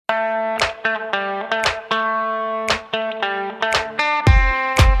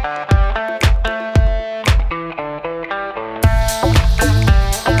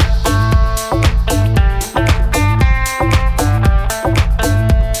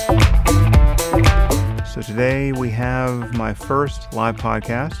today we have my first live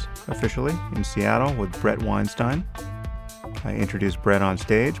podcast officially in Seattle with Bret Weinstein. I introduced Bret on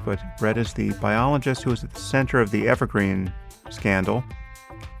stage, but Bret is the biologist who is at the center of the Evergreen scandal,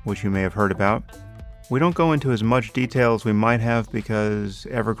 which you may have heard about. We don't go into as much detail as we might have because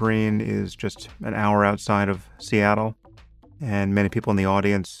Evergreen is just an hour outside of Seattle, and many people in the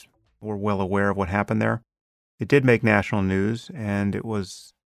audience were well aware of what happened there. It did make national news, and it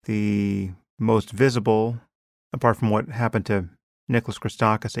was the most visible, apart from what happened to Nicholas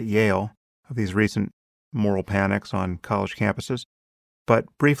Christakis at Yale, of these recent moral panics on college campuses. But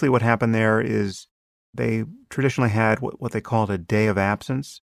briefly, what happened there is they traditionally had what they called a day of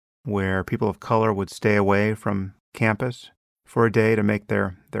absence, where people of color would stay away from campus for a day to make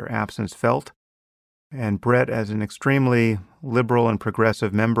their absence felt. And Bret, as an extremely liberal and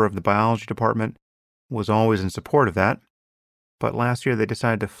progressive member of the biology department, was always in support of that. But last year they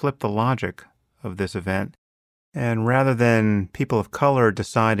decided to flip the logic of this event, and rather than people of color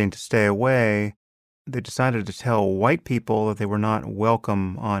deciding to stay away, they decided to tell white people that they were not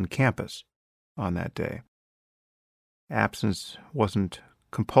welcome on campus on that day. Absence wasn't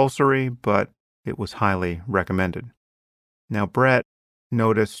compulsory, but it was highly recommended. Now, Bret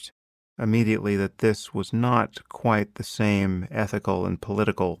noticed immediately that this was not quite the same ethical and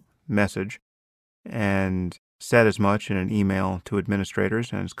political message, and said as much in an email to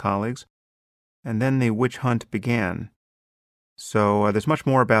administrators and his colleagues. And then the witch hunt began. So there's much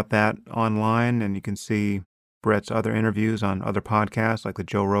more about that online, and you can see Bret's other interviews on other podcasts, like the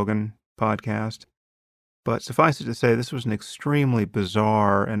Joe Rogan podcast. But suffice it to say, this was an extremely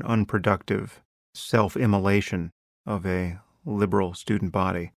bizarre and unproductive self-immolation of a liberal student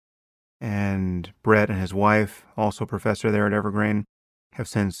body. And Bret and his wife, also a professor there at Evergreen, have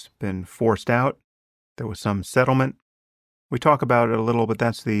since been forced out. There was some settlement. We talk about it a little, but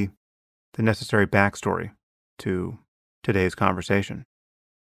that's the necessary backstory to today's conversation.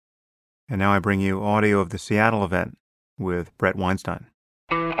 And now I bring you audio of the Seattle event with Bret Weinstein.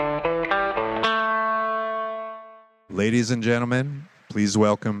 Ladies and gentlemen, please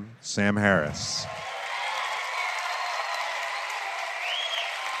welcome Sam Harris.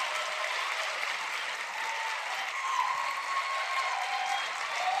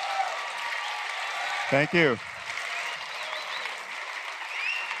 Thank you.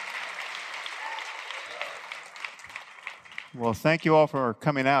 Well, thank you all for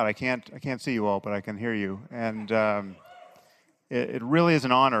coming out. I can't see you all, but I can hear you. And it really is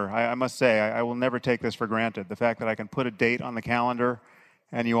an honor. I must say, I will never take this for granted. The fact that I can put a date on the calendar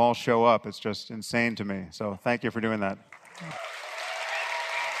and you all show up, it's just insane to me. So thank you for doing that.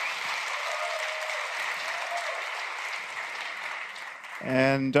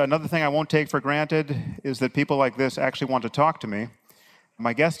 And another thing I won't take for granted is that people like this actually want to talk to me.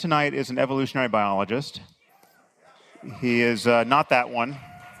 My guest tonight is an evolutionary biologist. He is not that one.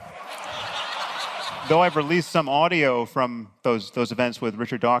 Though I've released some audio from those events with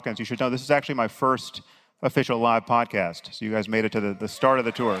Richard Dawkins, you should know this is actually my first official live podcast. So you guys made it to the start of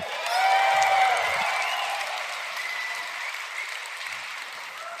the tour.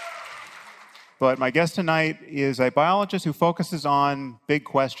 But my guest tonight is a biologist who focuses on big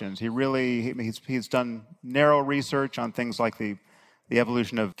questions. He's done narrow research on things like the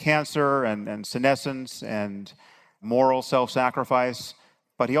evolution of cancer and senescence and moral self-sacrifice.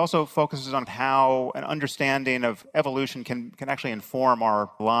 But he also focuses on how an understanding of evolution can actually inform our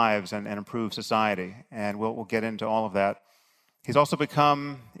lives and improve society. And we'll get into all of that. He's also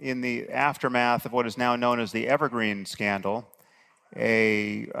become, in the aftermath of what is now known as the Evergreen scandal,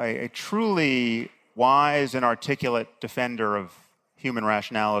 a truly wise and articulate defender of human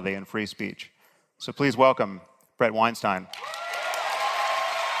rationality and free speech. So please welcome Bret Weinstein.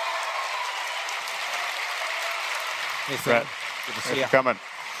 Hey, Bret, good to see thanks you. for coming.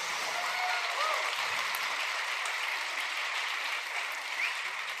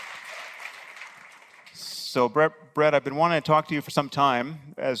 So Bret, I've been wanting to talk to you for some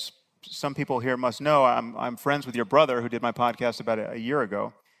time. As some people here must know, I'm friends with your brother, who did my podcast about a year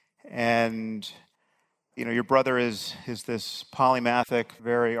ago. And you know, your brother is this polymathic,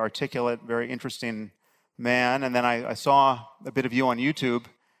 very articulate, very interesting man. And then I saw a bit of you on YouTube,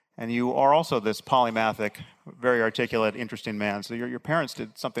 and you are also this polymathic, very articulate, interesting man. So your parents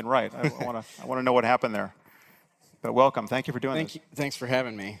did something right. I want to know what happened there. But welcome. Thank you for doing this. Thanks for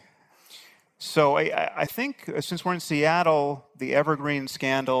having me. So I think since we're in Seattle, the Evergreen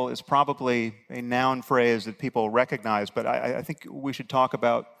scandal is probably a noun phrase that people recognize, but I think we should talk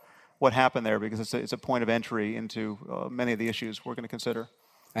about what happened there because it's a point of entry into many of the issues we're going to consider.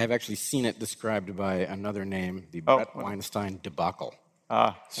 I have actually seen it described by another name, the Bret Weinstein debacle.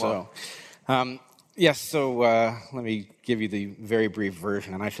 Well. So Yes, so let me give you the very brief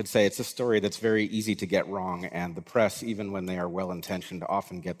version. And I should say it's a story that's very easy to get wrong, and the press, even when they are well-intentioned,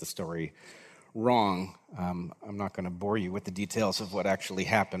 often get the story wrong. I'm not going to bore you with the details of what actually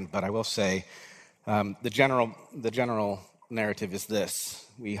happened, but I will say the general narrative is this.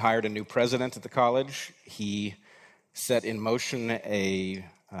 We hired a new president at the college. He set in motion a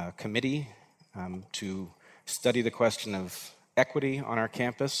committee to study the question of equity on our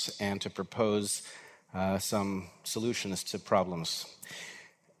campus and to propose some solutions to problems.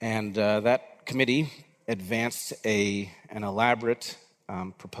 And that committee advanced an elaborate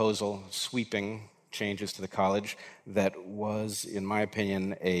proposal, sweeping changes to the college that was, in my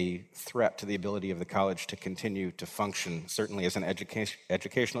opinion, a threat to the ability of the college to continue to function, certainly as an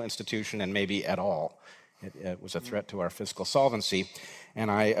educational institution and maybe at all. It was a threat to our fiscal solvency,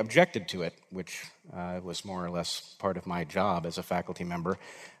 and I objected to it, which was more or less part of my job as a faculty member.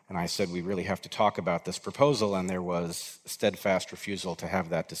 And I said, we really have to talk about this proposal, and there was steadfast refusal to have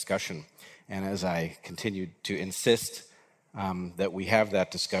that discussion. And as I continued to insist that we have that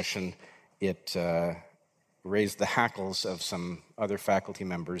discussion, it raised the hackles of some other faculty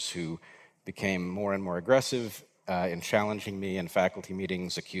members who became more and more aggressive in challenging me in faculty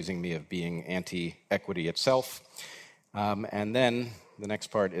meetings, accusing me of being anti-equity itself. And then the next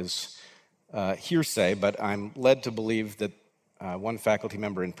part is hearsay, but I'm led to believe that one faculty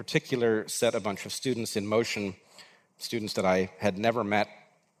member in particular set a bunch of students in motion, students that I had never met,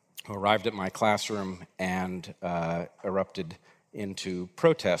 who arrived at my classroom and erupted into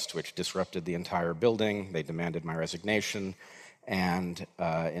protest, which disrupted the entire building. They demanded my resignation. And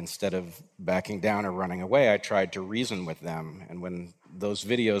instead of backing down or running away, I tried to reason with them. And when those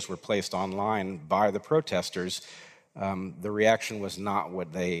videos were placed online by the protesters, the reaction was not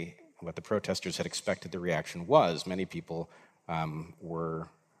what the protesters had expected the reaction was. Many people were,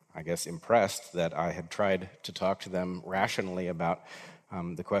 I guess, impressed that I had tried to talk to them rationally about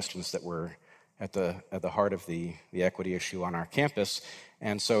the questions that were at the heart of the equity issue on our campus.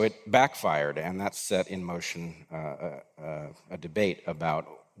 And so it backfired, and that set in motion a debate about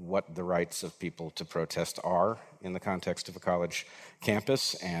what the rights of people to protest are in the context of a college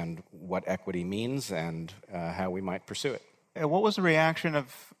campus and what equity means and how we might pursue it. And what was the reaction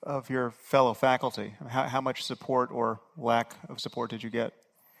of your fellow faculty? How much support or lack of support did you get?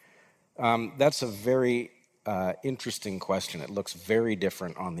 That's a very interesting question. It looks very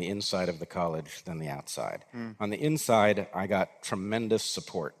different on the inside of the college than the outside. On the inside, I got tremendous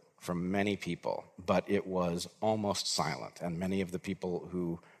support from many people, but it was almost silent. And many of the people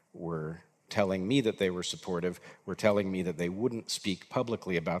who were telling me that they were supportive were telling me that they wouldn't speak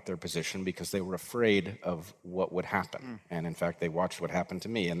publicly about their position because they were afraid of what would happen. And in fact, they watched what happened to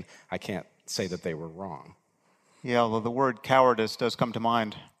me, and I can't say that they were wrong. Yeah, although the word cowardice does come to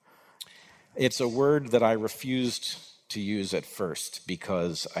mind. It's a word that I refused to use at first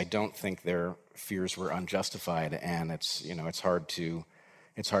because I don't think their fears were unjustified, and it's hard to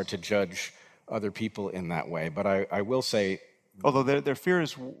judge other people in that way. But I will say, although their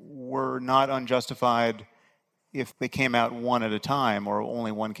fears were not unjustified if they came out one at a time or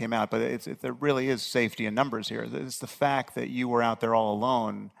only one came out, but there really is safety in numbers here. It's the fact that you were out there all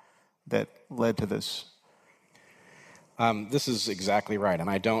alone that led to this. This is exactly right, and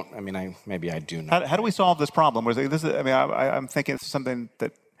maybe I do know. How do we solve this problem? I'm thinking it's something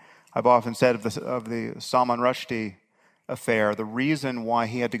that I've often said of the Salman Rushdie affair. The reason why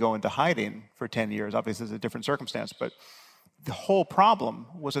he had to go into hiding for 10 years, obviously it's a different circumstance, but the whole problem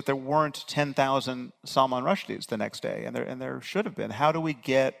was that there weren't 10,000 Salman Rushdies the next day, and there should have been. How do we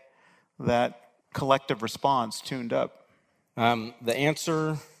get that collective response tuned up? The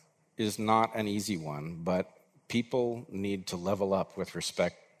answer is not an easy one, but people need to level up with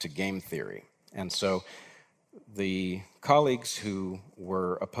respect to game theory. And so the colleagues who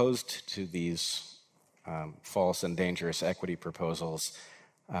were opposed to these false and dangerous equity proposals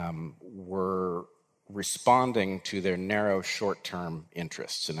were responding to their narrow short-term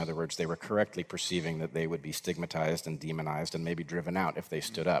interests. In other words, they were correctly perceiving that they would be stigmatized and demonized and maybe driven out if they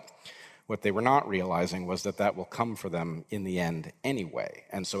stood up. What they were not realizing was that will come for them in the end anyway.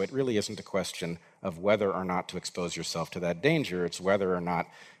 And so it really isn't a question of whether or not to expose yourself to that danger. It's whether or not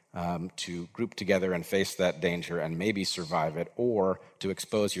to group together and face that danger and maybe survive it, or to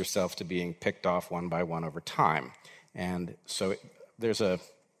expose yourself to being picked off one by one over time. And so there's a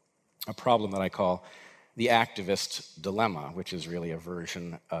problem that I call the activist dilemma, which is really a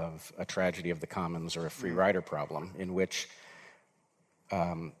version of a tragedy of the commons or a free rider problem, in which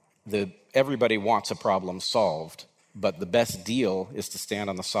everybody wants a problem solved, but the best deal is to stand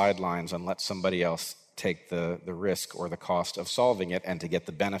on the sidelines and let somebody else take the risk or the cost of solving it and to get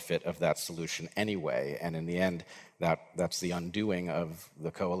the benefit of that solution anyway. And in the end, that's the undoing of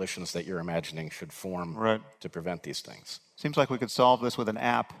the coalitions that you're imagining should form to prevent these things. Seems like we could solve this with an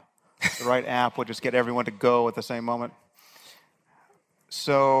app. The right app would just get everyone to go at the same moment.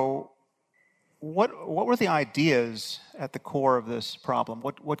 So what were the ideas at the core of this problem?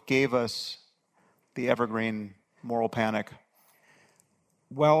 What gave us the evergreen moral panic?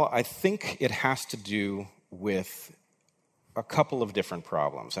 Well, I think it has to do with a couple of different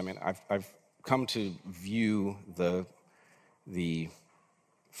problems. I mean, I've come to view the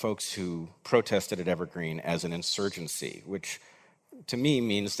folks who protested at Evergreen as an insurgency, which to me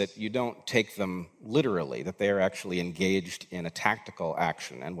means that you don't take them literally, that they are actually engaged in a tactical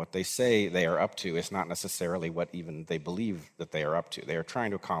action, and what they say they are up to is not necessarily what even they believe that they are up to. They are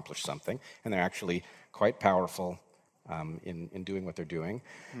trying to accomplish something, and they're actually quite powerful in doing what they're doing.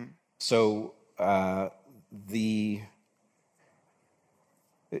 So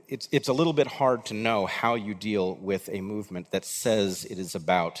it's a little bit hard to know how you deal with a movement that says it is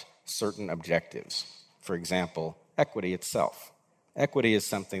about certain objectives. For example, equity itself. Equity is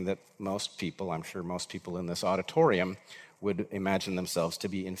something that most people, I'm sure most people in this auditorium, would imagine themselves to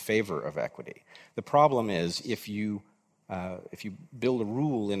be in favor of equity. The problem is if you build a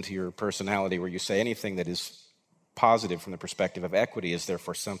rule into your personality where you say anything that is positive from the perspective of equity is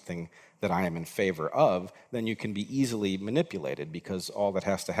therefore something that I am in favor of, then you can be easily manipulated, because all that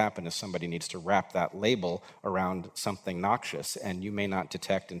has to happen is somebody needs to wrap that label around something noxious, and you may not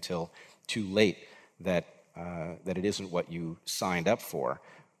detect until too late that it isn't what you signed up for.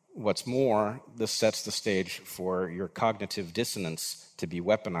 What's more, this sets the stage for your cognitive dissonance to be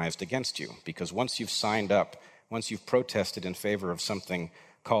weaponized against you, because once you've signed up, once you've protested in favor of something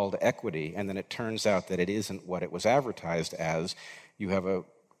called equity, and then it turns out that it isn't what it was advertised as, you have a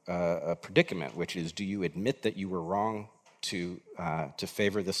predicament, which is, do you admit that you were wrong to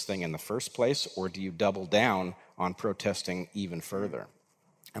favor this thing in the first place, or do you double down on protesting even further?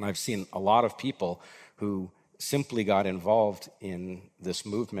 And I've seen a lot of people who simply got involved in this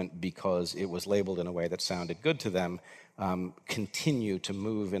movement because it was labeled in a way that sounded good to them, continue to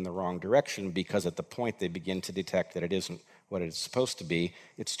move in the wrong direction, because at the point they begin to detect that it isn't what it's supposed to be,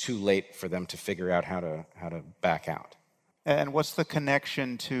 it's too late for them to figure out how to back out. And what's the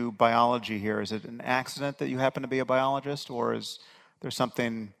connection to biology here? Is it an accident that you happen to be a biologist, or is there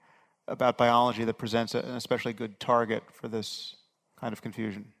something about biology that presents an especially good target for this kind of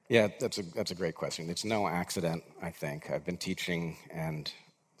confusion? Yeah, that's a great question. It's no accident, I think. I've been teaching and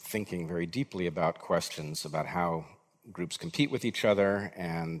thinking very deeply about questions about how groups compete with each other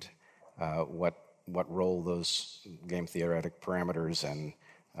and what role those game theoretic parameters and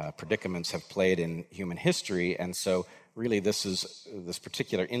predicaments have played in human history. And so really this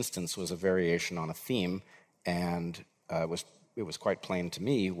particular instance was a variation on a theme, and it was quite plain to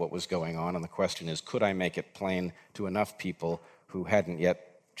me what was going on. And the question is, could I make it plain to enough people who hadn't yet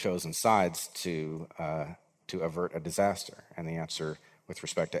chosen sides to avert a disaster? And the answer with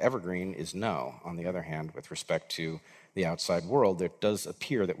respect to Evergreen is no. On the other hand, with respect to the outside world, it does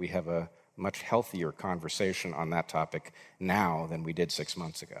appear that we have a much healthier conversation on that topic now than we did 6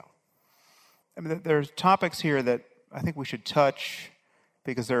 months ago. I mean, there's topics here that I think we should touch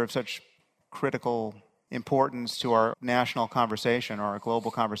because they're of such critical importance to our national conversation or our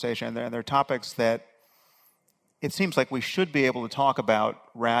global conversation. And they're topics that it seems like we should be able to talk about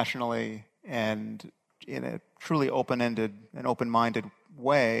rationally and in a truly open-ended and open-minded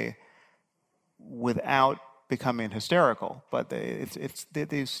way without becoming hysterical. But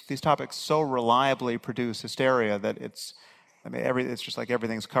these topics so reliably produce hysteria that it's just like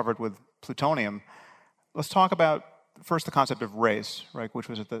everything's covered with plutonium. Let's talk about first the concept of race, right, which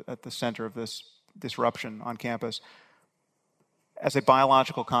was at the center of this disruption on campus. As a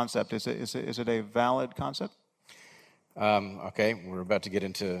biological concept, is it a valid concept? Okay, we're about to get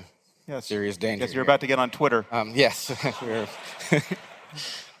into serious danger. Yes, you're about to get on Twitter. Yes.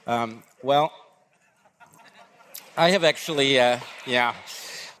 Well, I have actually, I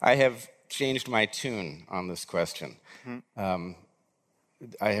have changed my tune on this question. Mm-hmm.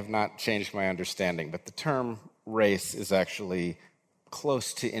 I have not changed my understanding, but the term race is actually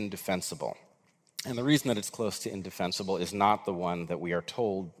close to indefensible. And the reason that it's close to indefensible is not the one that we are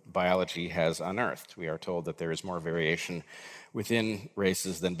told biology has unearthed. We are told that there is more variation within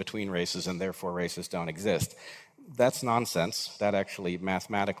races than between races, and therefore races don't exist. That's nonsense. That actually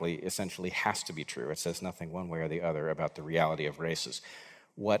mathematically essentially has to be true. It says nothing one way or the other about the reality of races.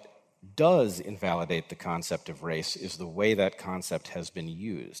 What does invalidate the concept of race is the way that concept has been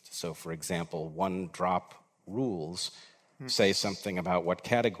used. So, for example, one-drop rules say something about what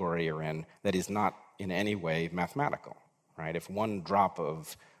category you're in that is not in any way mathematical, right? If one drop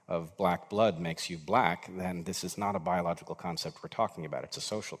of black blood makes you black, then this is not a biological concept we're talking about. It's a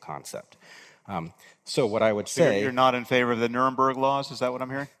social concept. So what I would say... You're not in favor of the Nuremberg laws? Is that what I'm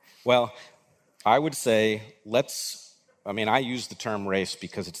hearing? Well, I would say I use the term race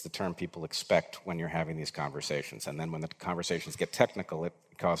because it's the term people expect when you're having these conversations. And then when the conversations get technical, it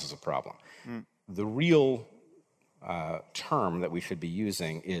causes a problem. The real term that we should be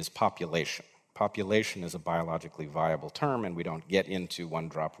using is population. Population is a biologically viable term, and we don't get into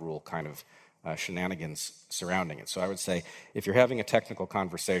one-drop rule kind of shenanigans surrounding it. So I would say, if you're having a technical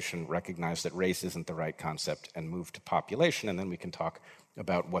conversation, recognize that race isn't the right concept and move to population, and then we can talk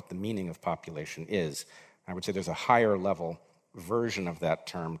about what the meaning of population is. I would say there's a higher level version of that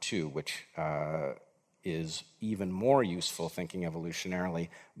term too, which is even more useful thinking evolutionarily,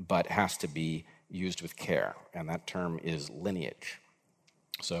 but has to be used with care, and that term is lineage.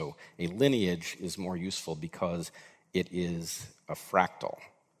 So a lineage is more useful because it is a fractal,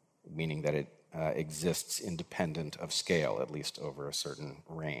 meaning that it exists independent of scale, at least over a certain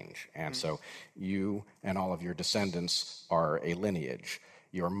range. And so you and all of your descendants are a lineage.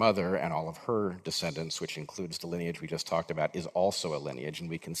 Your mother and all of her descendants, which includes the lineage we just talked about, is also a lineage, and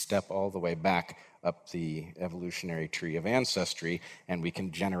we can step all the way back up the evolutionary tree of ancestry, and we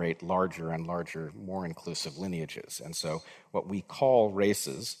can generate larger and larger, more inclusive lineages. And so what we call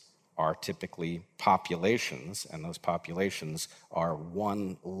races are typically populations, and those populations are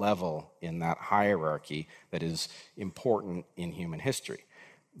one level in that hierarchy that is important in human history.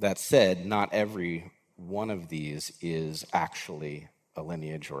 That said, not every one of these is actually a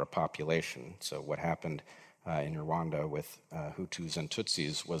lineage or a population. So what happened in Rwanda with Hutus and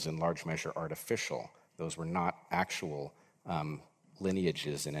Tutsis was in large measure artificial. Those were not actual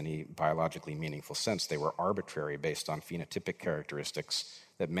lineages in any biologically meaningful sense. They were arbitrary based on phenotypic characteristics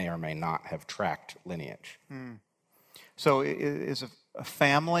that may or may not have tracked lineage. So is a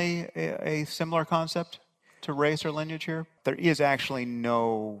family a similar concept to race or lineage here? There is actually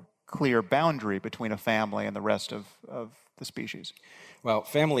no clear boundary between a family and the rest of the species. Well,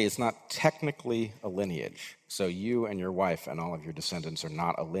 family is not technically a lineage. So you and your wife and all of your descendants are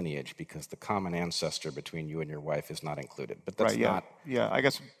not a lineage because the common ancestor between you and your wife is not included. But that's not... Yeah, I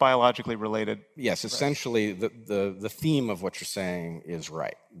guess biologically related. Yes, essentially the theme of what you're saying is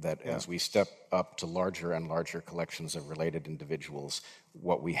right, that as we step up to larger and larger collections of related individuals,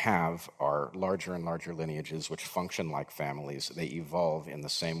 what we have are larger and larger lineages which function like families. They evolve in the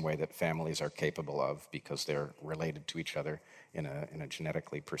same way that families are capable of because they're related to each other in a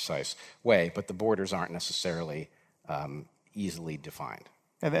genetically precise way, but the borders aren't necessarily easily defined.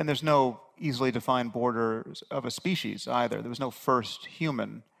 And then there's no easily defined borders of a species either. There was no first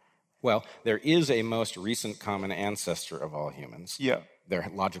human. Well, there is a most recent common ancestor of all humans. Yeah. There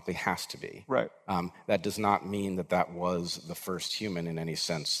logically has to be. Right. That does not mean that that was the first human in any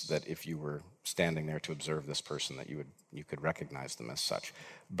sense that if you were standing there to observe this person that you could recognize them as such.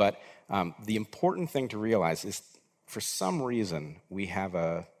 But the important thing to realize is for some reason we have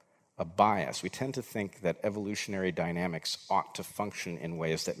a bias. We tend to think that evolutionary dynamics ought to function in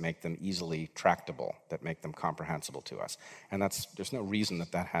ways that make them easily tractable, that make them comprehensible to us. And there's no reason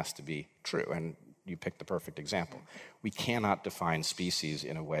that has to be true. And you picked the perfect example. We cannot define species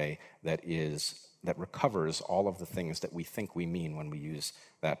in a way that recovers all of the things that we think we mean when we use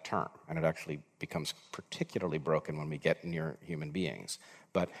that term. And it actually becomes particularly broken when we get near human beings.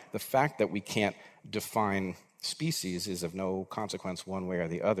 But the fact that we can't define species is of no consequence one way or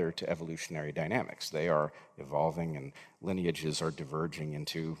the other to evolutionary dynamics. They are evolving, and lineages are diverging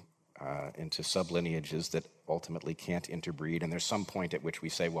into sublineages that ultimately can't interbreed. And there's some point at which we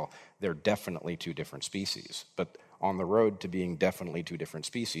say, well, they're definitely two different species. But on the road to being definitely two different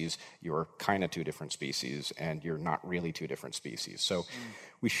species, you're kind of two different species, and you're not really two different species. So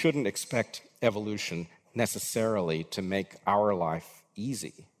we shouldn't expect evolution necessarily to make our life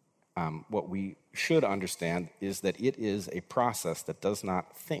easy. What we should understand is that it is a process that does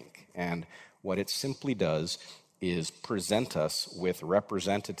not think. And what it simply does is present us with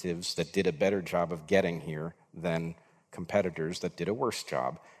representatives that did a better job of getting here than competitors that did a worse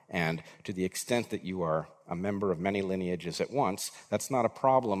job. And to the extent that you are a member of many lineages at once, that's not a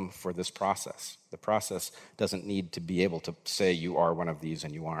problem for this process. The process doesn't need to be able to say you are one of these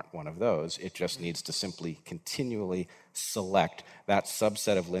and you aren't one of those. It just needs to simply continually select that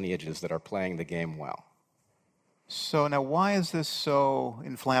subset of lineages that are playing the game well. So now why is this so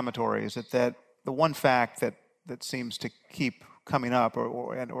inflammatory? Is it that the one fact that seems to keep coming up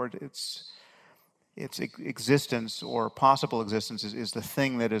or its existence or possible existence is the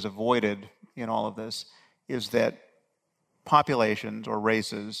thing that is avoided in all of this, is that populations or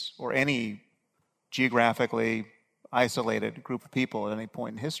races or any geographically isolated group of people at any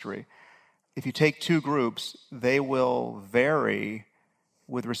point in history. If you take two groups, they will vary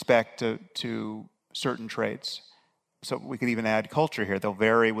with respect to certain traits. So we could even add culture here. They'll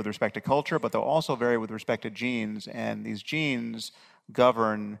vary with respect to culture, but they'll also vary with respect to genes, and these genes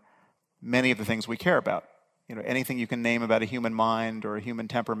govern many of the things we care about. Anything you can name about a human mind or a human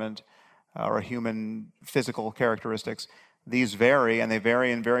temperament or a human physical characteristics, these vary, and they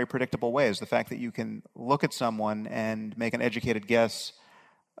vary in very predictable ways. The fact that you can look at someone and make an educated guess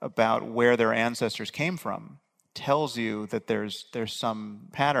about where their ancestors came from tells you that there's some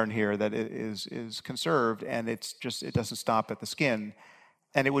pattern here that is conserved, and it doesn't stop at the skin.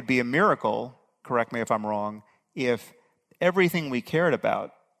 And it would be a miracle, correct me if I'm wrong, if everything we cared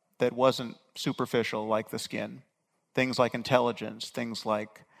about that wasn't superficial, like the skin, things like intelligence, things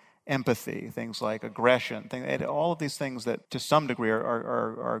like empathy, things like aggression, all of these things that to some degree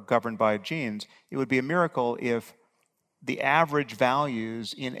are governed by genes, it would be a miracle if the average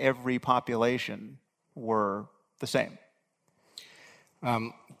values in every population were the same.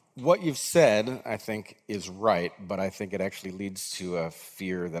 What you've said, I think, is right, but I think it actually leads to a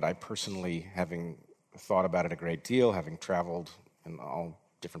fear that I personally, having thought about it a great deal, having traveled in all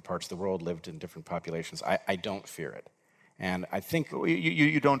different parts of the world, lived in different populations, I don't fear it. And I think...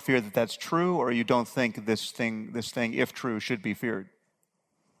 You don't fear that that's true, or you don't think this thing, if true, should be feared?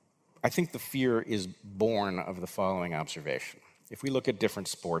 I think the fear is born of the following observation. If we look at different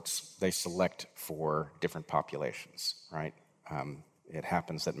sports, they select for different populations, right? It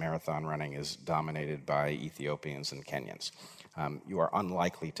happens that marathon running is dominated by Ethiopians and Kenyans. You are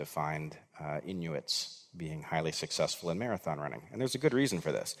unlikely to find Inuits being highly successful in marathon running. And there's a good reason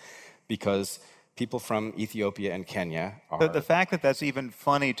for this, because people from Ethiopia and Kenya are... The fact that that's even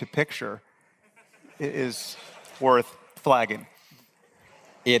funny to picture is worth flagging.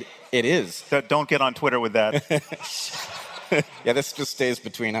 It is. Don't get on Twitter with that. Yeah, this just stays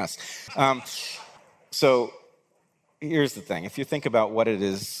between us. So here's the thing. If you think about what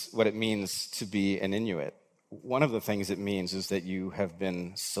it means to be an Inuit, one of the things it means is that you have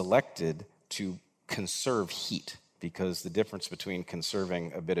been selected to conserve heat, because the difference between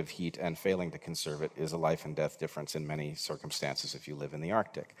conserving a bit of heat and failing to conserve it is a life and death difference in many circumstances if you live in the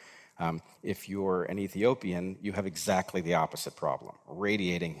Arctic. If you're an Ethiopian, you have exactly the opposite problem.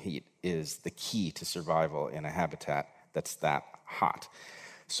 Radiating heat is the key to survival in a habitat that's that hot.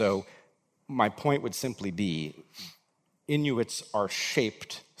 So my point would simply be, Inuits are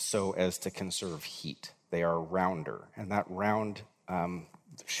shaped so as to conserve heat. They are rounder, and that round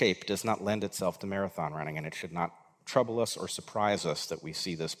shape does not lend itself to marathon running, and it should not trouble us or surprise us that we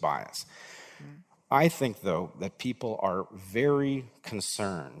see this bias. I think, though, that people are very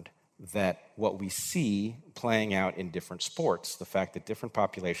concerned that what we see playing out in different sports, the fact that different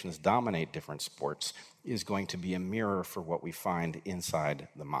populations dominate different sports, is going to be a mirror for what we find inside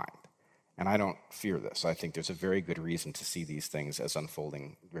the mind. And I don't fear this. I think there's a very good reason to see these things as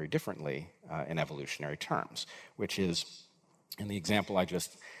unfolding very differently in evolutionary terms, which is, in the example I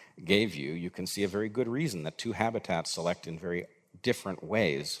just gave you, you can see a very good reason that two habitats select in very different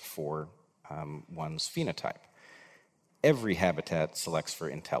ways for one's phenotype. Every habitat selects for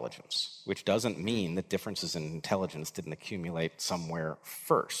intelligence, which doesn't mean that differences in intelligence didn't accumulate somewhere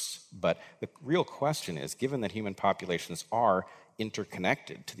first. But the real question is, given that human populations are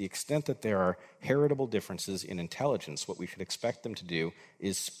interconnected, to the extent that there are heritable differences in intelligence, what we should expect them to do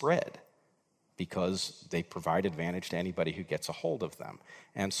is spread, because they provide advantage to anybody who gets a hold of them.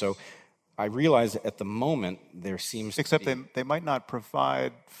 And so I realize that at the moment there seems Except to be... they might not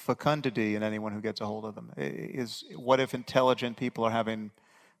provide fecundity in anyone who gets a hold of them. What if intelligent people are having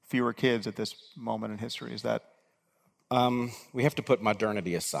fewer kids at this moment in history? Is that... we have to put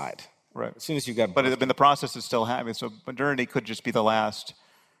modernity aside. Right. As soon as you got... But the process is still happening, so modernity could just be the last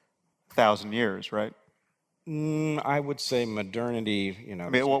 1,000 years, right? I would say modernity, I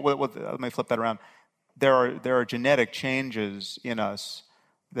mean, let me flip that around. There are genetic changes in us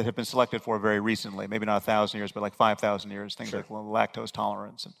that have been selected for very recently, maybe not 1,000 years, but like 5,000 years, things like lactose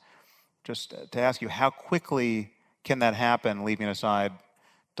tolerance. And just to ask you, how quickly can that happen, leaving aside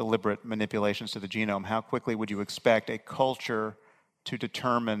deliberate manipulations to the genome? How quickly would you expect a culture to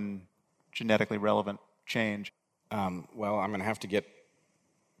determine genetically relevant change? Well, I'm going to have to get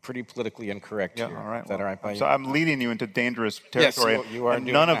pretty politically incorrect here. All right. Is that all right by you? So I'm leading you into dangerous territory, yes, you are and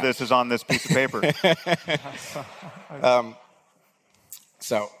none of this is on this piece of paper.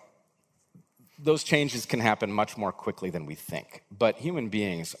 So those changes can happen much more quickly than we think. But human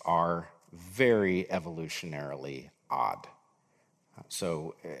beings are very evolutionarily odd.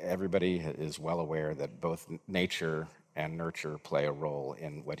 So everybody is well aware that both nature and nurture play a role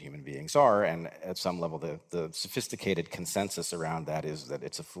in what human beings are. And at some level, the sophisticated consensus around that is that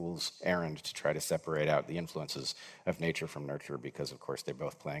it's a fool's errand to try to separate out the influences of nature from nurture because, of course, they're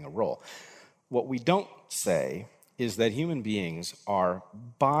both playing a role. What we don't say is that human beings are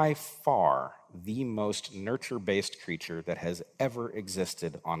by far the most nurture-based creature that has ever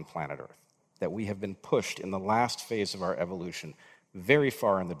existed on planet Earth. That we have been pushed in the last phase of our evolution very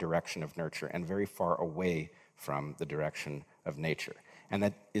far in the direction of nurture and very far away from the direction of nature. And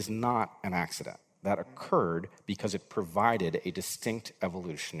that is not an accident. That occurred because it provided a distinct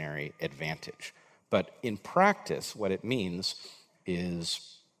evolutionary advantage. But in practice, what it means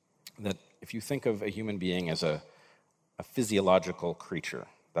is that if you think of a human being as a physiological creature,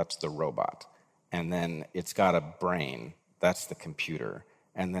 that's the robot, and then it's got a brain, that's the computer,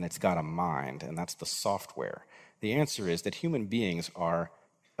 and then it's got a mind, and that's the software. The answer is that human beings are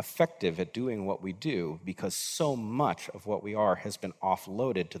effective at doing what we do because so much of what we are has been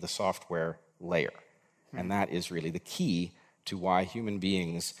offloaded to the software layer. And that is really the key to why human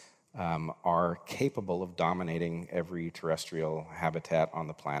beings are capable of dominating every terrestrial habitat on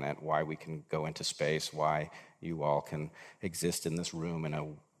the planet, why we can go into space, why you all can exist in this room in a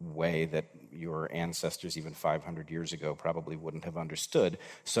way that your ancestors even 500 years ago probably wouldn't have understood.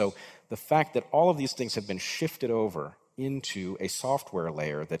 So the fact that all of these things have been shifted over into a software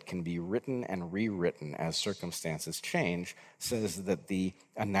layer that can be written and rewritten as circumstances change says that the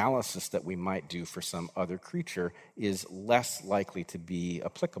analysis that we might do for some other creature is less likely to be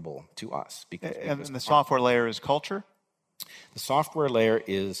applicable to us. And the software layer is culture? The software layer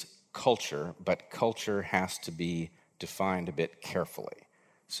is culture, but culture has to be defined a bit carefully.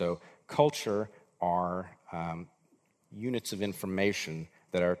 So culture are units of information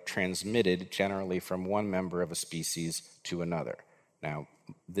that are transmitted generally from one member of a species to another. Now,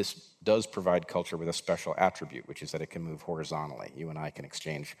 this does provide culture with a special attribute, which is that it can move horizontally. You and I can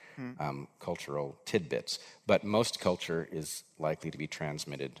exchange cultural tidbits, but most culture is likely to be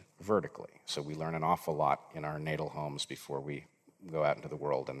transmitted vertically. So we learn an awful lot in our natal homes before we go out into the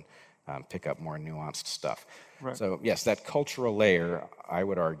world and pick up more nuanced stuff. Right. So yes, that cultural layer, I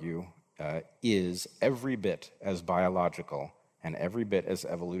would argue, is every bit as biological and every bit as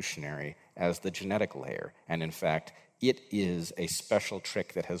evolutionary as the genetic layer. And in fact, it is a special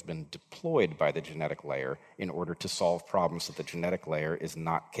trick that has been deployed by the genetic layer in order to solve problems that the genetic layer is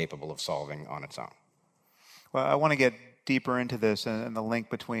not capable of solving on its own. Well, I want to get deeper into this and the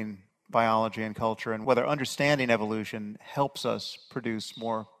link between biology and culture and whether understanding evolution helps us produce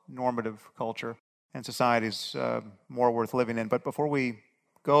more normative culture and societies more worth living in. But before we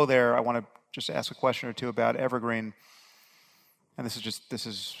go there, I want to just ask a question or two about Evergreen. And this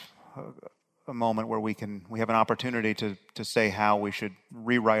is a moment where we have an opportunity to say how we should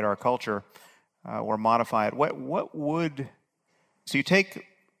rewrite our culture or modify it. So you take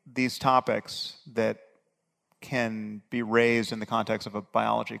these topics that can be raised in the context of a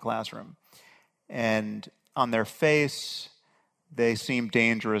biology classroom, and on their face, they seem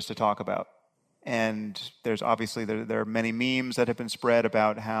dangerous to talk about. And there's obviously, there are many memes that have been spread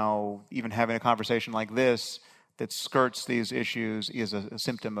about how even having a conversation like this that skirts these issues is a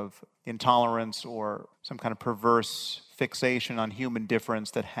symptom of intolerance or some kind of perverse fixation on human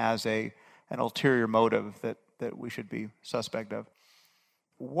difference that has an ulterior motive that we should be suspect of.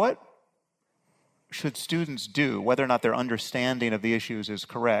 What should students do, whether or not their understanding of the issues is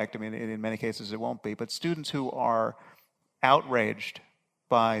correct? I mean, in many cases it won't be, but students who are outraged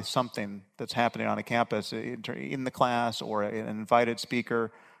by something that's happening on a campus in the class or an invited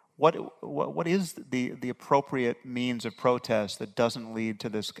speaker, what is the appropriate means of protest that doesn't lead to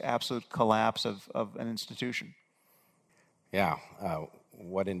this absolute collapse of an institution? Yeah,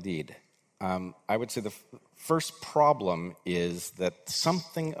 what indeed? I would say the first problem is that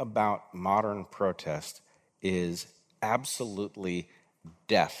something about modern protest is absolutely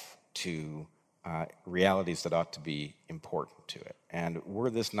deaf to realities that ought to be important to it. And were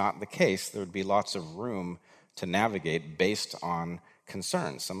this not the case, there would be lots of room to navigate based on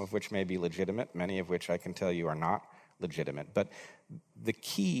concerns, some of which may be legitimate, many of which I can tell you are not legitimate. But the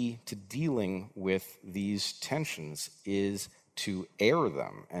key to dealing with these tensions is to air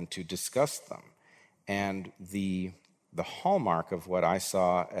them and to discuss them. And the hallmark of what I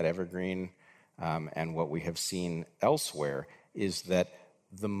saw at Evergreen and what we have seen elsewhere is that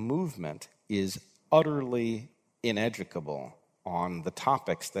the movement is utterly ineducable on the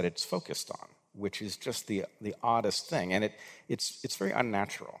topics that it's focused on, which is just the oddest thing. And it's very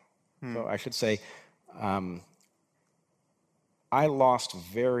unnatural. So I should say, I lost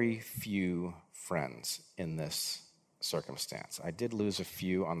very few friends in this circumstance. I did lose a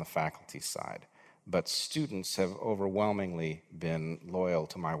few on the faculty side, but students have overwhelmingly been loyal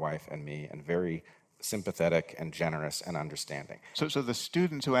to my wife and me and very sympathetic and generous and understanding. So the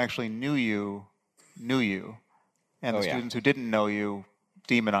students who actually knew you, and the students who didn't know you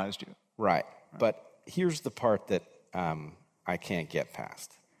demonized you. Right. But here's the part that I can't get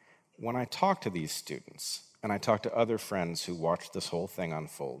past. When I talk to these students, and I talk to other friends who watched this whole thing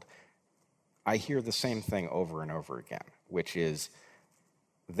unfold, I hear the same thing over and over again, which is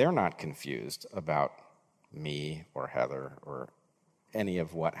they're not confused about me or Heather or any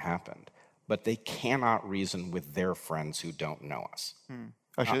of what happened, but they cannot reason with their friends who don't know us.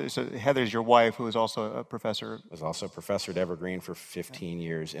 So Heather's your wife, who is also a professor. Was also a professor at Evergreen for 15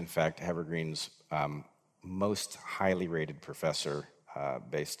 years. In fact, Evergreen's most highly rated professor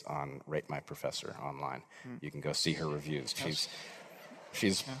based on Rate My Professor online. You can go see her reviews.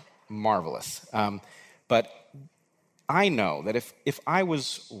 She's marvelous. But I know that if I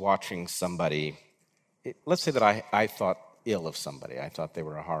was watching somebody, let's say that I thought ill of somebody, I thought they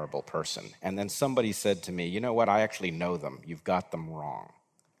were a horrible person, and then somebody said to me, you know what, I actually know them, you've got them wrong.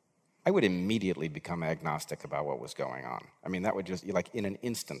 I would immediately become agnostic about what was going on. I mean, that would just, like in an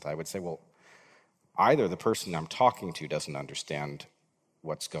instant, I would say, well, either the person I'm talking to doesn't understand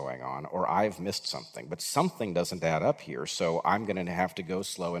what's going on, or I've missed something. But something doesn't add up here, so I'm going to have to go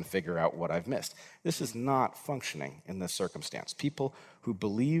slow and figure out what I've missed. This is not functioning in this circumstance. People who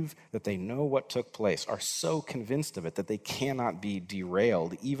believe that they know what took place are so convinced of it that they cannot be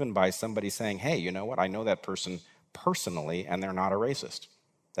derailed even by somebody saying, hey, you know what, I know that person personally, and they're not a racist.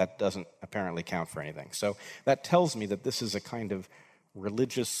 That doesn't apparently count for anything. So that tells me that this is a kind of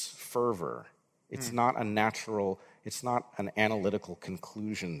religious fervor. It's not a natural, it's not an analytical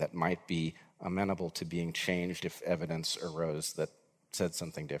conclusion that might be amenable to being changed if evidence arose that said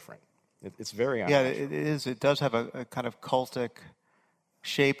something different. It's very unnatural. Yeah, it is. It does have a kind of cultic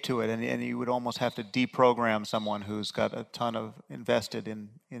shape to it, and you would almost have to deprogram someone who's got a ton of invested in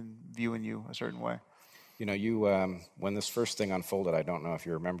viewing you a certain way. You know, you when this first thing unfolded, I don't know if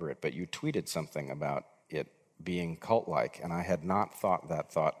you remember it, but you tweeted something about it being cult-like, and I had not thought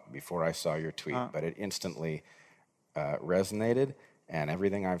that thought before I saw your tweet, but it instantly resonated, and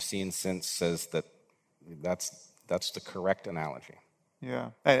everything I've seen since says that that's the correct analogy. Yeah,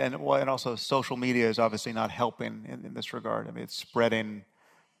 and also social media is obviously not helping in this regard. I mean, it's spreading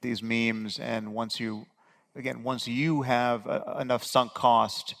these memes, and once you have enough sunk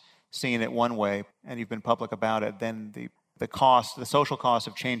cost seeing it one way, and you've been public about it, then the social cost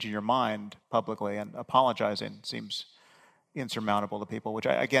of changing your mind publicly and apologizing seems insurmountable to people. Which,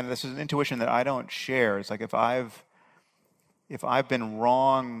 this is an intuition that I don't share. It's like if I've been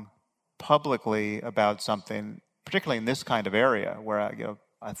wrong publicly about something, particularly in this kind of area where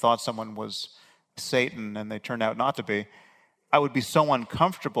I thought someone was Satan and they turned out not to be, I would be so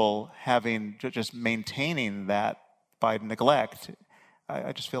uncomfortable having just maintaining that by neglect.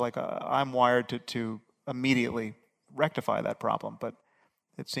 I just feel like I'm wired to immediately rectify that problem, but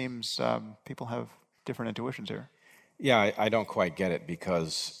it seems people have different intuitions here. Yeah, I don't quite get it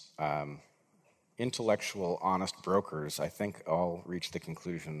because intellectual, honest brokers, I think, all reach the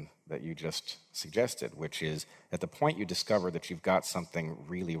conclusion that you just suggested, which is at the point you discover that you've got something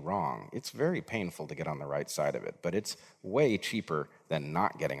really wrong, it's very painful to get on the right side of it, but it's way cheaper than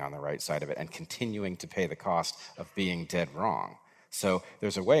not getting on the right side of it and continuing to pay the cost of being dead wrong. So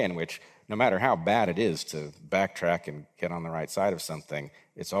there's a way in which, no matter how bad it is to backtrack and get on the right side of something,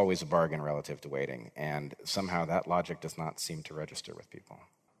 it's always a bargain relative to waiting. And somehow that logic does not seem to register with people.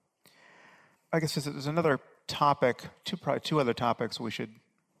 I guess there's another topic, two other topics we should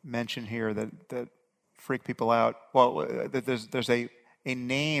mention here that freak people out. Well, there's a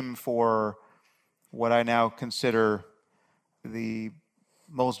name for what I now consider the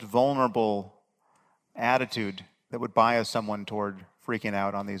most vulnerable attitude that would bias someone toward freaking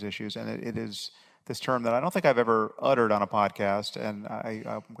out on these issues, and it is this term that I don't think I've ever uttered on a podcast, and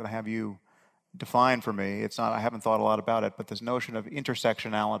I'm going to have you define for me. It's not, I haven't thought a lot about it, but this notion of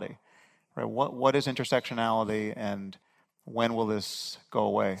intersectionality, right? What is intersectionality, and when will this go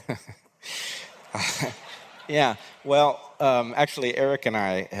away? Yeah, well, actually, Eric and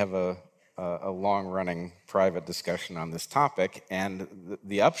I have a long-running private discussion on this topic, and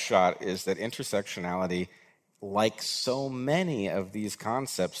the upshot is that intersectionality, like so many of these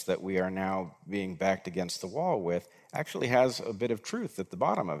concepts that we are now being backed against the wall with, actually has a bit of truth at the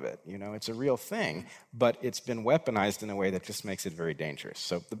bottom of it. You know, it's a real thing, but it's been weaponized in a way that just makes it very dangerous.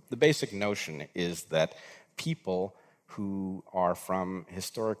 So the basic notion is that people who are from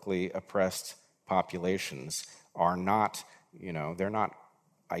historically oppressed populations are not, they're not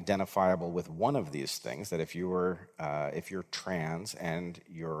identifiable with one of these things, that if you're trans and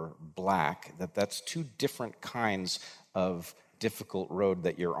you're black, that's two different kinds of difficult road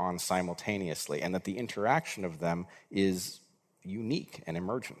that you're on simultaneously, and that the interaction of them is unique and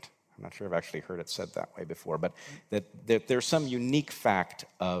emergent. I'm not sure I've actually heard it said that way before, but that there's some unique fact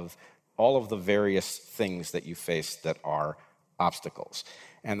of all of the various things that you face that are obstacles.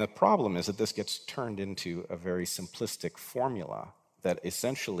 And the problem is that this gets turned into a very simplistic formula that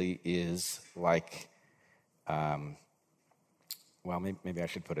essentially is like, maybe I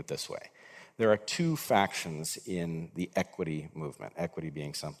should put it this way. There are two factions in the equity movement, equity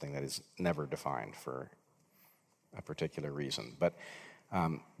being something that is never defined for a particular reason. But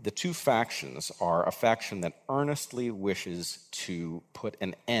the two factions are a faction that earnestly wishes to put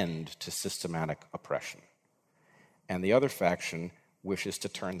an end to systematic oppression, and the other faction wishes to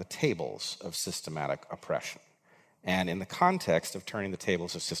turn the tables of systematic oppression. And in the context of turning the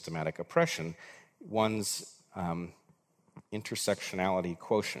tables of systematic oppression, one's intersectionality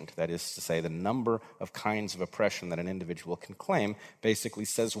quotient, that is to say, the number of kinds of oppression that an individual can claim, basically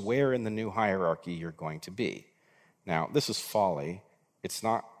says where in the new hierarchy you're going to be. Now, this is folly. It's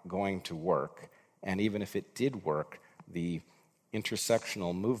not going to work. And even if it did work, the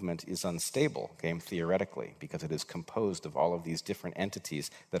intersectional movement is unstable, game theoretically, because it is composed of all of these different entities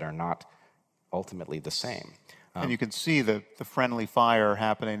that are not ultimately the same. And you can see the friendly fire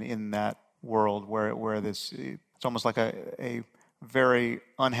happening in that world where this, it's almost like a very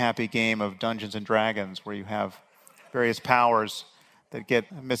unhappy game of Dungeons and Dragons where you have various powers that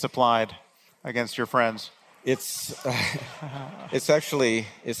get misapplied against your friends. It's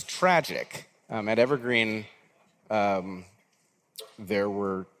tragic. At Evergreen, there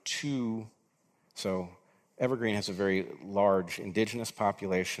were two. So Evergreen has a very large indigenous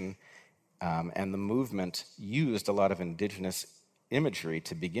population, and the movement used a lot of indigenous imagery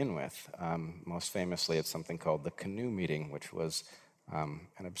to begin with. Most famously, it's something called the canoe meeting, which was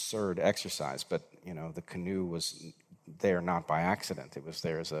an absurd exercise. But the canoe was there not by accident. It was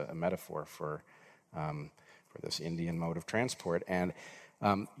there as a metaphor for this Indian mode of transport. And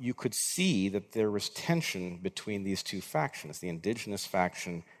you could see that there was tension between these two factions, the indigenous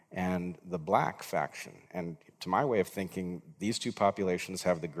faction and the black faction. And to my way of thinking, these two populations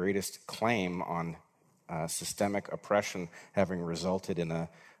have the greatest claim on systemic oppression having resulted in a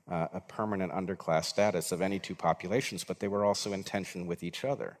permanent underclass status of any two populations, but they were also in tension with each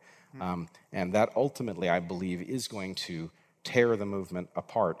other. And that ultimately, I believe, is going to tear the movement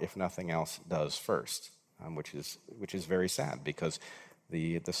apart if nothing else does first, which is very sad, because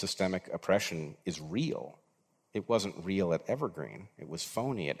the systemic oppression is real. It wasn't real at Evergreen. It was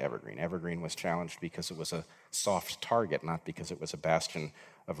phony at Evergreen. Evergreen was challenged because it was a soft target, not because it was a bastion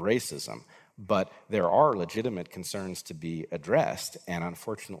of racism. But there are legitimate concerns to be addressed, and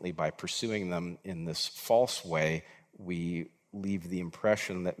unfortunately, by pursuing them in this false way, we leave the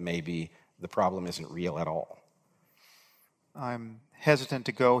impression that maybe the problem isn't real at all. I'm hesitant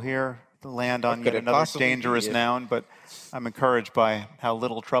to go here, to land on yet another dangerous noun, but I'm encouraged by how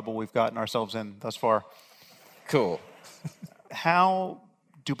little trouble we've gotten ourselves in thus far. Cool. How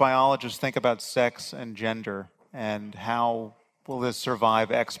do biologists think about sex and gender, and how will this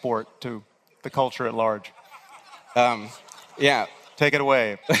survive export to the culture at large? Yeah. Take it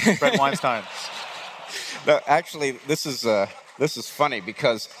away, Bret Weinstein. No, actually, this is funny,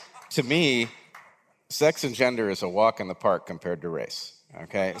 because to me, sex and gender is a walk in the park compared to race.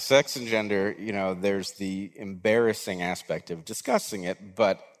 Okay, sex and gender, there's the embarrassing aspect of discussing it,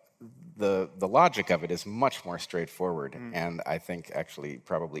 but the logic of it is much more straightforward, and I think actually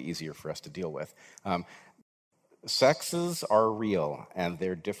probably easier for us to deal with. Sexes are real, and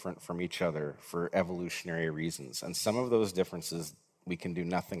they're different from each other for evolutionary reasons, and some of those differences we can do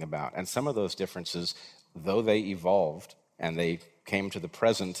nothing about. And some of those differences, though they evolved and they came to the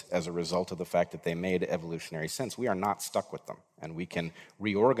present as a result of the fact that they made evolutionary sense, we are not stuck with them, and we can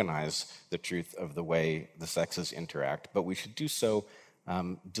reorganize the truth of the way the sexes interact, but we should do so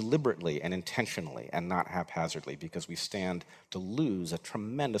deliberately and intentionally and not haphazardly, because we stand to lose a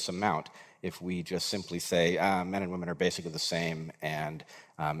tremendous amount if we just simply say men and women are basically the same, and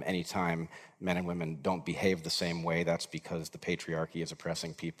anytime men and women don't behave the same way, that's because the patriarchy is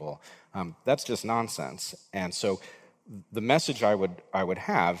oppressing people. That's just nonsense. And so the message I would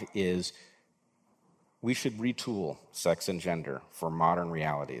have is we should retool sex and gender for modern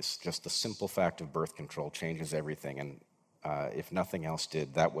realities. Just the simple fact of birth control changes everything, and if nothing else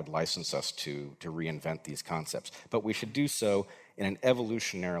did, that would license us to reinvent these concepts. But we should do so in an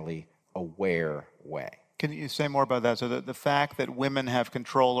evolutionarily aware way. Can you say more about that? So the fact that women have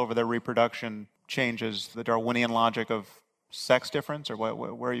control over their reproduction changes the Darwinian logic of sex difference, or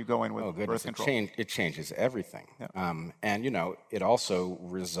where are you going with Oh, birth goodness, control? it changes everything. Yeah. And, it also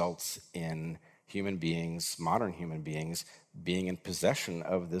results in human beings, modern human beings, being in possession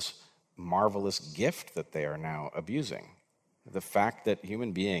of this marvelous gift that they are now abusing. The fact that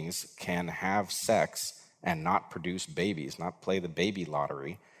human beings can have sex and not produce babies, not play the baby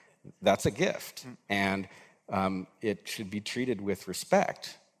lottery, that's a gift. And it should be treated with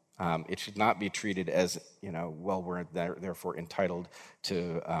respect. It should not be treated as, we're therefore entitled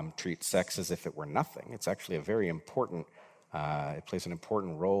to treat sex as if it were nothing. It's actually a very important, it plays an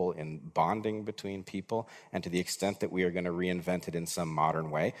important role in bonding between people, and to the extent that we are going to reinvent it in some modern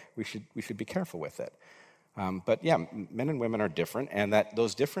way, we should be careful with it. But yeah, men and women are different, and that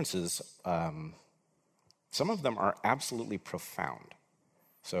those differences, some of them are absolutely profound.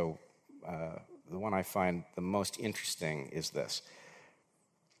 So the one I find the most interesting is this.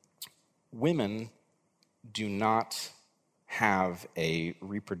 Women do not have a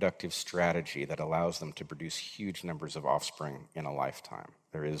reproductive strategy that allows them to produce huge numbers of offspring in a lifetime.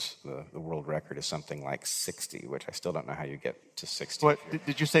 There is, the world record is something like 60, which I still don't know how you get to 60. What,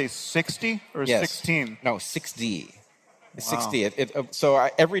 did you say 60 or Yes. 16? No, 6D. Wow. 60. So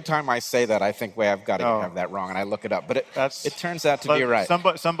every time I say that, I think, I've got to have that wrong, and I look it up. But it turns out to be right.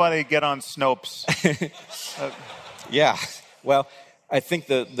 Somebody get on Snopes. Yeah. Well, I think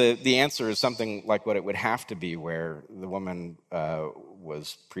the answer is something like what it would have to be, where the woman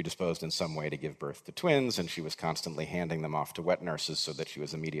was predisposed in some way to give birth to twins, and she was constantly handing them off to wet nurses so that she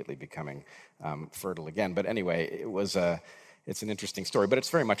was immediately becoming fertile again. But anyway, it's an interesting story, but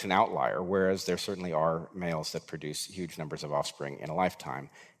it's very much an outlier, whereas there certainly are males that produce huge numbers of offspring in a lifetime.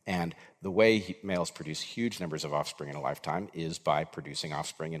 And the way males produce huge numbers of offspring in a lifetime is by producing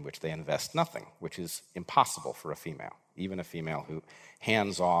offspring in which they invest nothing, which is impossible for a female. Even a female who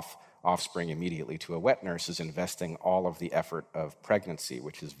hands off offspring immediately to a wet nurse is investing all of the effort of pregnancy,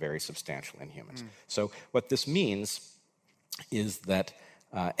 which is very substantial in humans. So what this means is that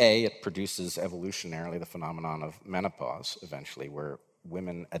it produces evolutionarily the phenomenon of menopause eventually, where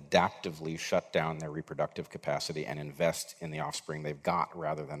women adaptively shut down their reproductive capacity and invest in the offspring they've got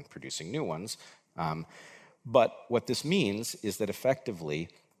rather than producing new ones. But what this means is that effectively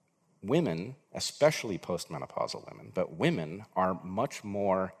women, especially postmenopausal women, but women are much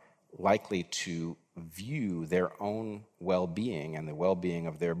more likely to view their own well-being and the well-being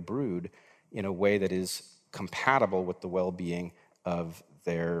of their brood in a way that is compatible with the well-being of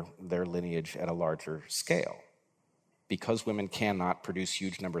their lineage at a larger scale. Because women cannot produce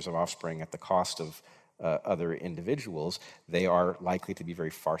huge numbers of offspring at the cost of other individuals, they are likely to be very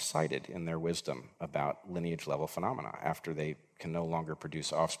farsighted in their wisdom about lineage-level phenomena. After they can no longer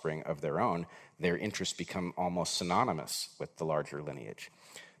produce offspring of their own, their interests become almost synonymous with the larger lineage.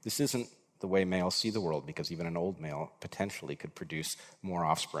 This isn't the way males see the world, because even an old male potentially could produce more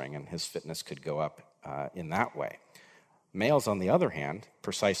offspring and his fitness could go up in that way. Males, on the other hand,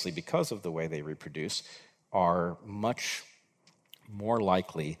 precisely because of the way they reproduce, are much more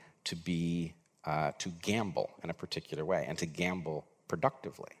likely to be to gamble in a particular way and to gamble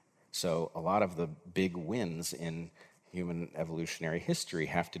productively. So a lot of the big wins in human evolutionary history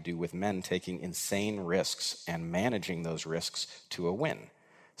have to do with men taking insane risks and managing those risks to a win.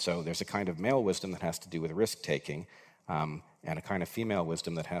 So there's a kind of male wisdom that has to do with risk-taking, and a kind of female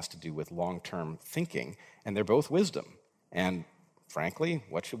wisdom that has to do with long-term thinking, and they're both wisdom. And frankly,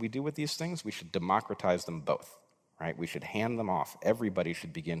 what should we do with these things? We should democratize them both, right? We should hand them off. Everybody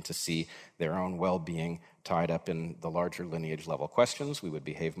should begin to see their own well-being tied up in the larger lineage-level questions. We would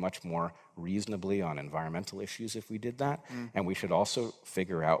behave much more reasonably on environmental issues if we did that. And we should also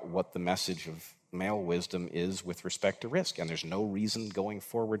figure out what the message of male wisdom is with respect to risk. And there's no reason going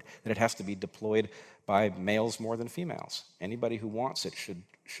forward that it has to be deployed by males more than females. Anybody who wants it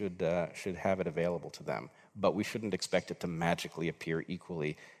should have it available to them. But we shouldn't expect it to magically appear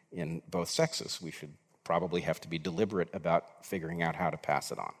equally in both sexes. We should probably have to be deliberate about figuring out how to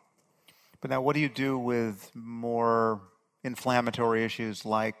pass it on. But now what do you do with more inflammatory issues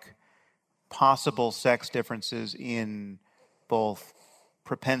like possible sex differences in both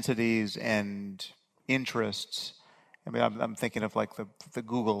propensities and interests? I mean, I'm thinking of like the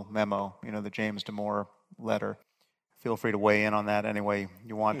Google memo, the James Damore letter. Feel free to weigh in on that any way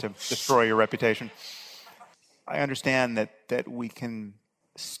you want to destroy your reputation. I understand that we can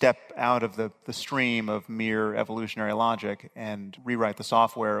step out of the stream of mere evolutionary logic and rewrite the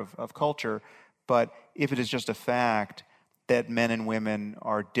software of culture, but if it is just a fact that men and women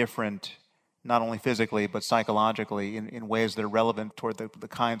are different, not only physically but psychologically in ways that are relevant toward the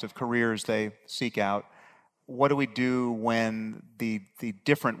kinds of careers they seek out, what do we do when the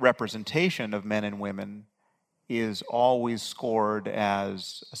different representation of men and women is always scored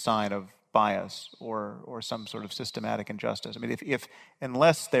as a sign of bias or some sort of systematic injustice. I mean, if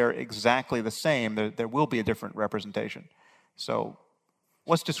unless they're exactly the same, there will be a different representation. So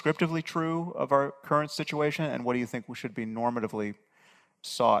what's descriptively true of our current situation, and what do you think we should be normatively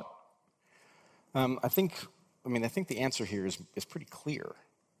sought? I think the answer here is pretty clear.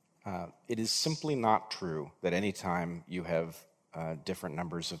 It is simply not true that any time you have different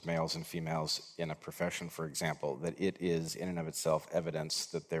numbers of males and females in a profession, for example, that it is in and of itself evidence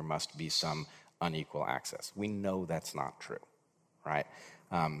that there must be some unequal access. We know that's not true, right?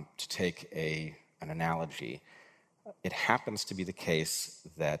 To take an analogy, it happens to be the case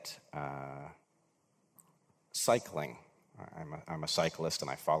that cycling, I'm a cyclist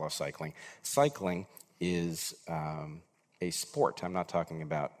and I follow cycling. Cycling is a sport. I'm not talking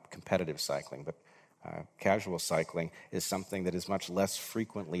about competitive cycling, but casual cycling is something that is much less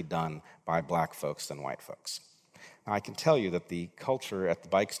frequently done by black folks than white folks. Now, I can tell you that the culture at the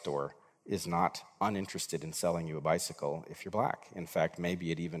bike store is not uninterested in selling you a bicycle if you're black. In fact,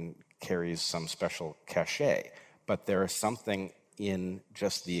 maybe it even carries some special cachet. But there is something in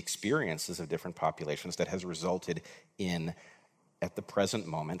just the experiences of different populations that has resulted in, at the present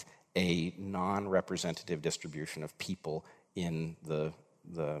moment, a non-representative distribution of people in the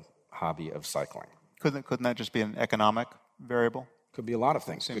hobby of cycling. Couldn't that just be an economic variable? Could be a lot of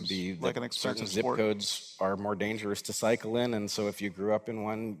things. Seems could be like that an certain expensive zip sport. codes are more dangerous to cycle in, and so if you grew up in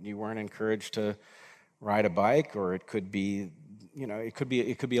one, you weren't encouraged to ride a bike. Or it could be, it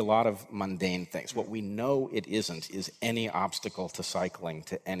could be a lot of mundane things. What we know it isn't is any obstacle to cycling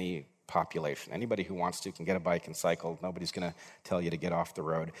to any population. Anybody who wants to can get a bike and cycle. Nobody's going to tell you to get off the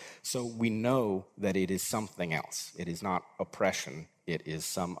road. So we know that it is something else. It is not oppression. It is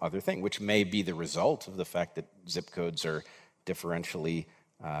some other thing, which may be the result of the fact that zip codes are differentially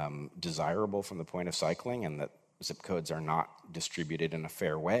desirable from the point of cycling, and that zip codes are not distributed in a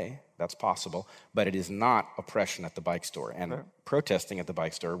fair way. That's possible. But it is not oppression at the bike store. And protesting at the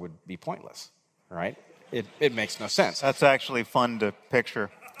bike store would be pointless, right? It makes no sense. That's actually fun to picture.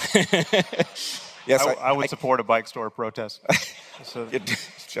 Yes, I would support a bike store protest.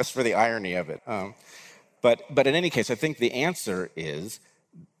 Just for the irony of it. But in any case, I think the answer is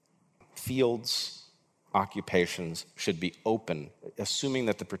fields, occupations should be open, assuming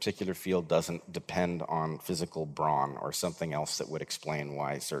that the particular field doesn't depend on physical brawn or something else that would explain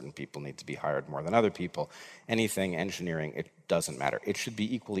why certain people need to be hired more than other people. Anything engineering, it doesn't matter. It should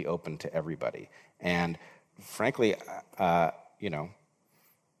be equally open to everybody. And frankly, I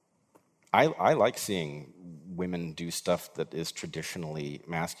like seeing women do stuff that is traditionally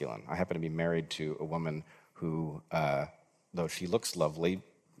masculine. I happen to be married to a woman who, though she looks lovely,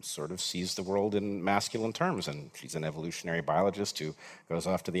 sort of sees the world in masculine terms. And she's an evolutionary biologist who goes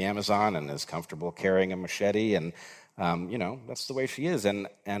off to the Amazon and is comfortable carrying a machete. And, that's the way she is. And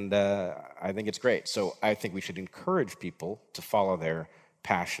I think it's great. So I think we should encourage people to follow their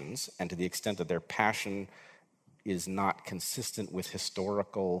passions. And to the extent that their passion is not consistent with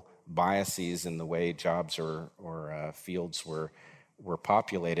historical biases in the way jobs or fields were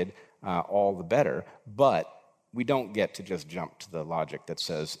populated, all the better. But we don't get to just jump to the logic that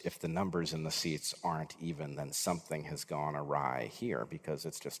says if the numbers in the seats aren't even, then something has gone awry here, because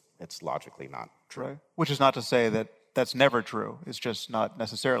it's logically not true. Right. Which is not to say that that's never true. It's just not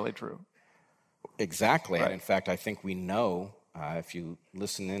necessarily true. Exactly. Right. And in fact, I think we know, if you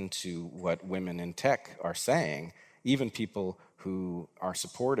listen into what women in tech are saying, even people who are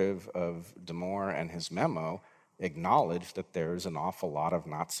supportive of Damore and his memo acknowledge that there's an awful lot of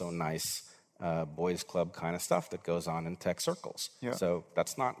not so nice boys club kind of stuff that goes on in tech circles. Yeah. So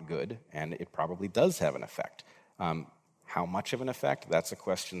that's not good, and it probably does have an effect. How much of an effect? That's a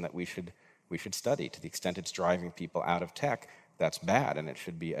question that we should study. To the extent it's driving people out of tech, that's bad, and it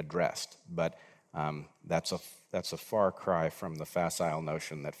should be addressed. But that's a far cry from the facile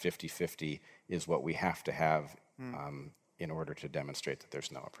notion that 50-50 is what we have to have in order to demonstrate that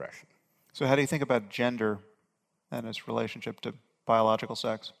there's no oppression. So how do you think about gender and its relationship to biological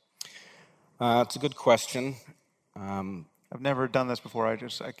sex? It's a good question. I've never done this before.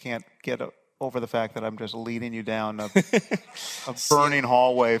 I can't get over the fact that I'm just leading you down a burning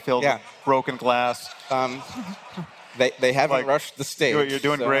hallway filled with broken glass. They haven't rushed the stage. You're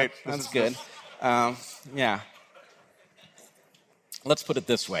doing great. That's good. Yeah. Let's put it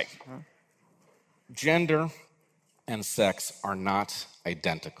this way. Gender and sex are not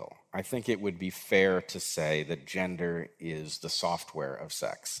identical. I think it would be fair to say that gender is the software of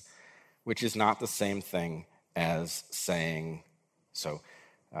sex, which is not the same thing as saying,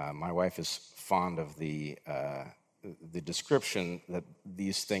 my wife is fond of the the description that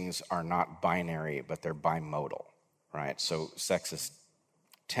these things are not binary, but they're bimodal, right? So sexes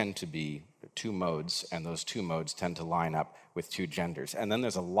tend to be two modes, and those two modes tend to line up with two genders. And then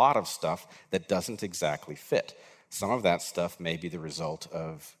there's a lot of stuff that doesn't exactly fit. Some of that stuff may be the result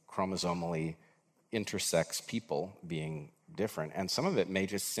of chromosomally intersex people being different, and some of it may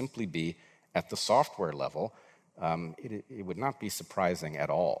just simply be at the software level. It would not be surprising at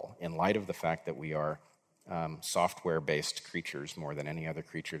all, in light of the fact that we are software-based creatures more than any other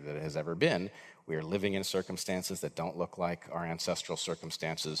creature that has ever been. We are living in circumstances that don't look like our ancestral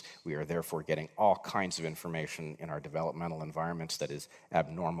circumstances. We are therefore getting all kinds of information in our developmental environments that is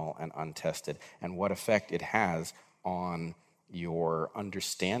abnormal and untested. And what effect it has on your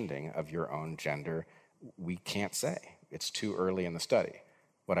understanding of your own gender, we can't say. It's too early in the study.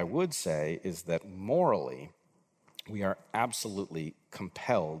 What I would say is that morally, we are absolutely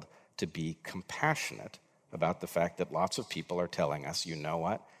compelled to be compassionate about the fact that lots of people are telling us, you know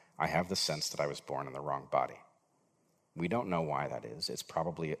what, I have the sense that I was born in the wrong body. We don't know why that is. It's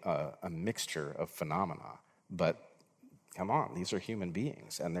probably a mixture of phenomena, but come on, these are human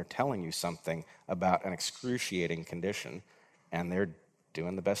beings, and they're telling you something about an excruciating condition, and they're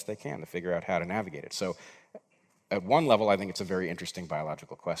doing the best they can to figure out how to navigate it. So at one level, I think it's a very interesting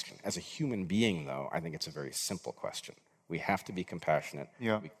biological question. As a human being, though, I think it's a very simple question. We have to be compassionate.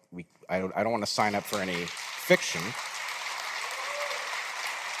 Yeah. I don't want to sign up for any fiction.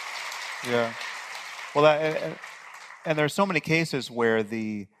 Yeah. Well, and there are so many cases where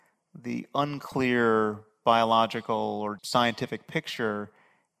the unclear biological or scientific picture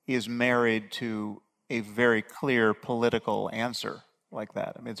is married to a very clear political answer like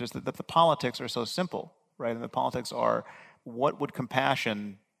that. I mean, it's just that the politics are so simple, right? And the politics are, what would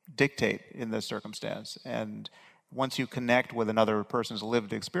compassion dictate in this circumstance? And once you connect with another person's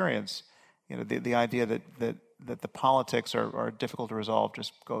lived experience, you know, the idea that the politics are difficult to resolve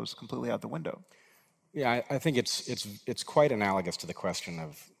just goes completely out the window. Yeah, I think it's quite analogous to the question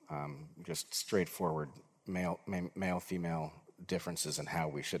of just straightforward male-female differences and how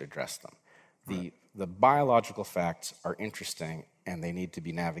we should address them. Right. The biological facts are interesting, and they need to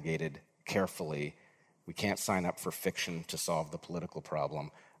be navigated carefully. We can't sign up for fiction to solve the political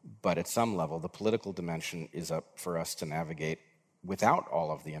problem, but at some level, the political dimension is up for us to navigate without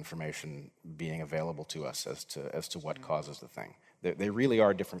all of the information being available to us as to what causes the thing. They really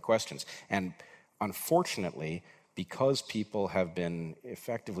are different questions. And unfortunately, because people have been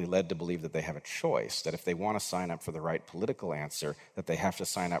effectively led to believe that they have a choice, that if they want to sign up for the right political answer, that they have to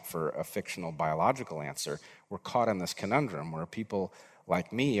sign up for a fictional biological answer, we're caught in this conundrum where people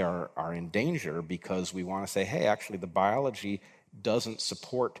like me are in danger because we want to say, hey, actually the biology doesn't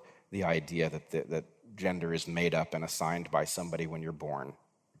support the idea that gender is made up and assigned by somebody when you're born.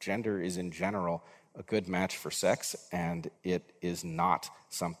 Gender is in general a good match for sex, and it is not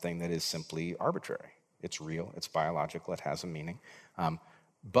something that is simply arbitrary. It's real, it's biological, it has a meaning.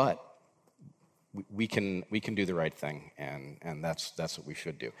 But we can do the right thing, and that's what we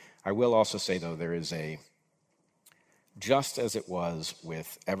should do. I will also say, though, there is just as it was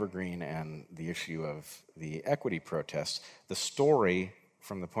with Evergreen and the issue of the equity protests, the story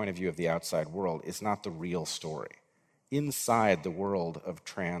from the point of view of the outside world is not the real story. Inside the world of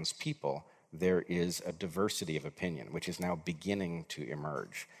trans people, there is a diversity of opinion, which is now beginning to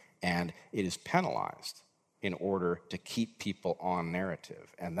emerge. And it is penalized in order to keep people on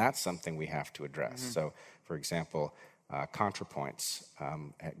narrative. And that's something we have to address. Mm-hmm. So, for example, ContraPoints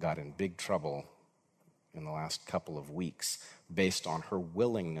got in big trouble in the last couple of weeks based on her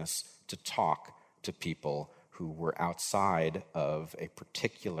willingness to talk to people who were outside of a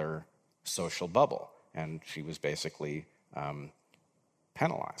particular social bubble. And she was basically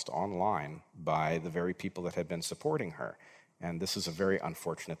penalized online by the very people that had been supporting her. And this is a very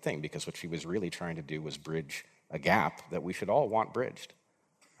unfortunate thing, because what she was really trying to do was bridge a gap that we should all want bridged.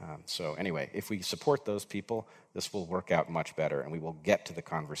 So anyway, if we support those people, this will work out much better, and we will get to the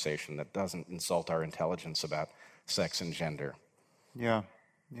conversation that doesn't insult our intelligence about sex and gender. Yeah.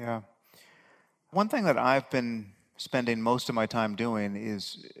 One thing that I've been spending most of my time doing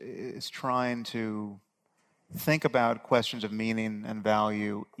is trying to think about questions of meaning and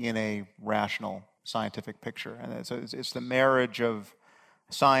value in a rational scientific picture. And it's the marriage of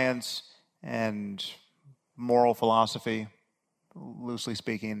science and moral philosophy, loosely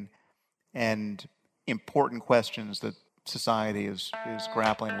speaking, and important questions that society is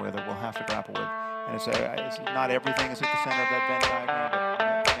grappling with or will have to grapple with. And it's not everything is at the center of that Venn diagram,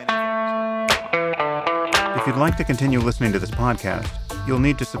 but many things. If you'd like to continue listening to this podcast, you'll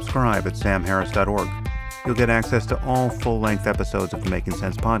need to subscribe at samharris.org. You'll get access to all full-length episodes of the Making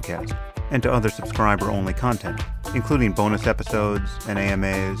Sense podcast and to other subscriber-only content. including bonus episodes and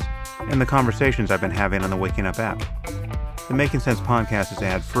AMAs, and the conversations I've been having on the Waking Up app. The Making Sense podcast is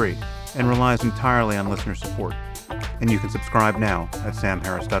ad-free and relies entirely on listener support, and you can subscribe now at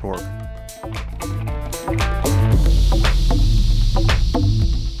samharris.org.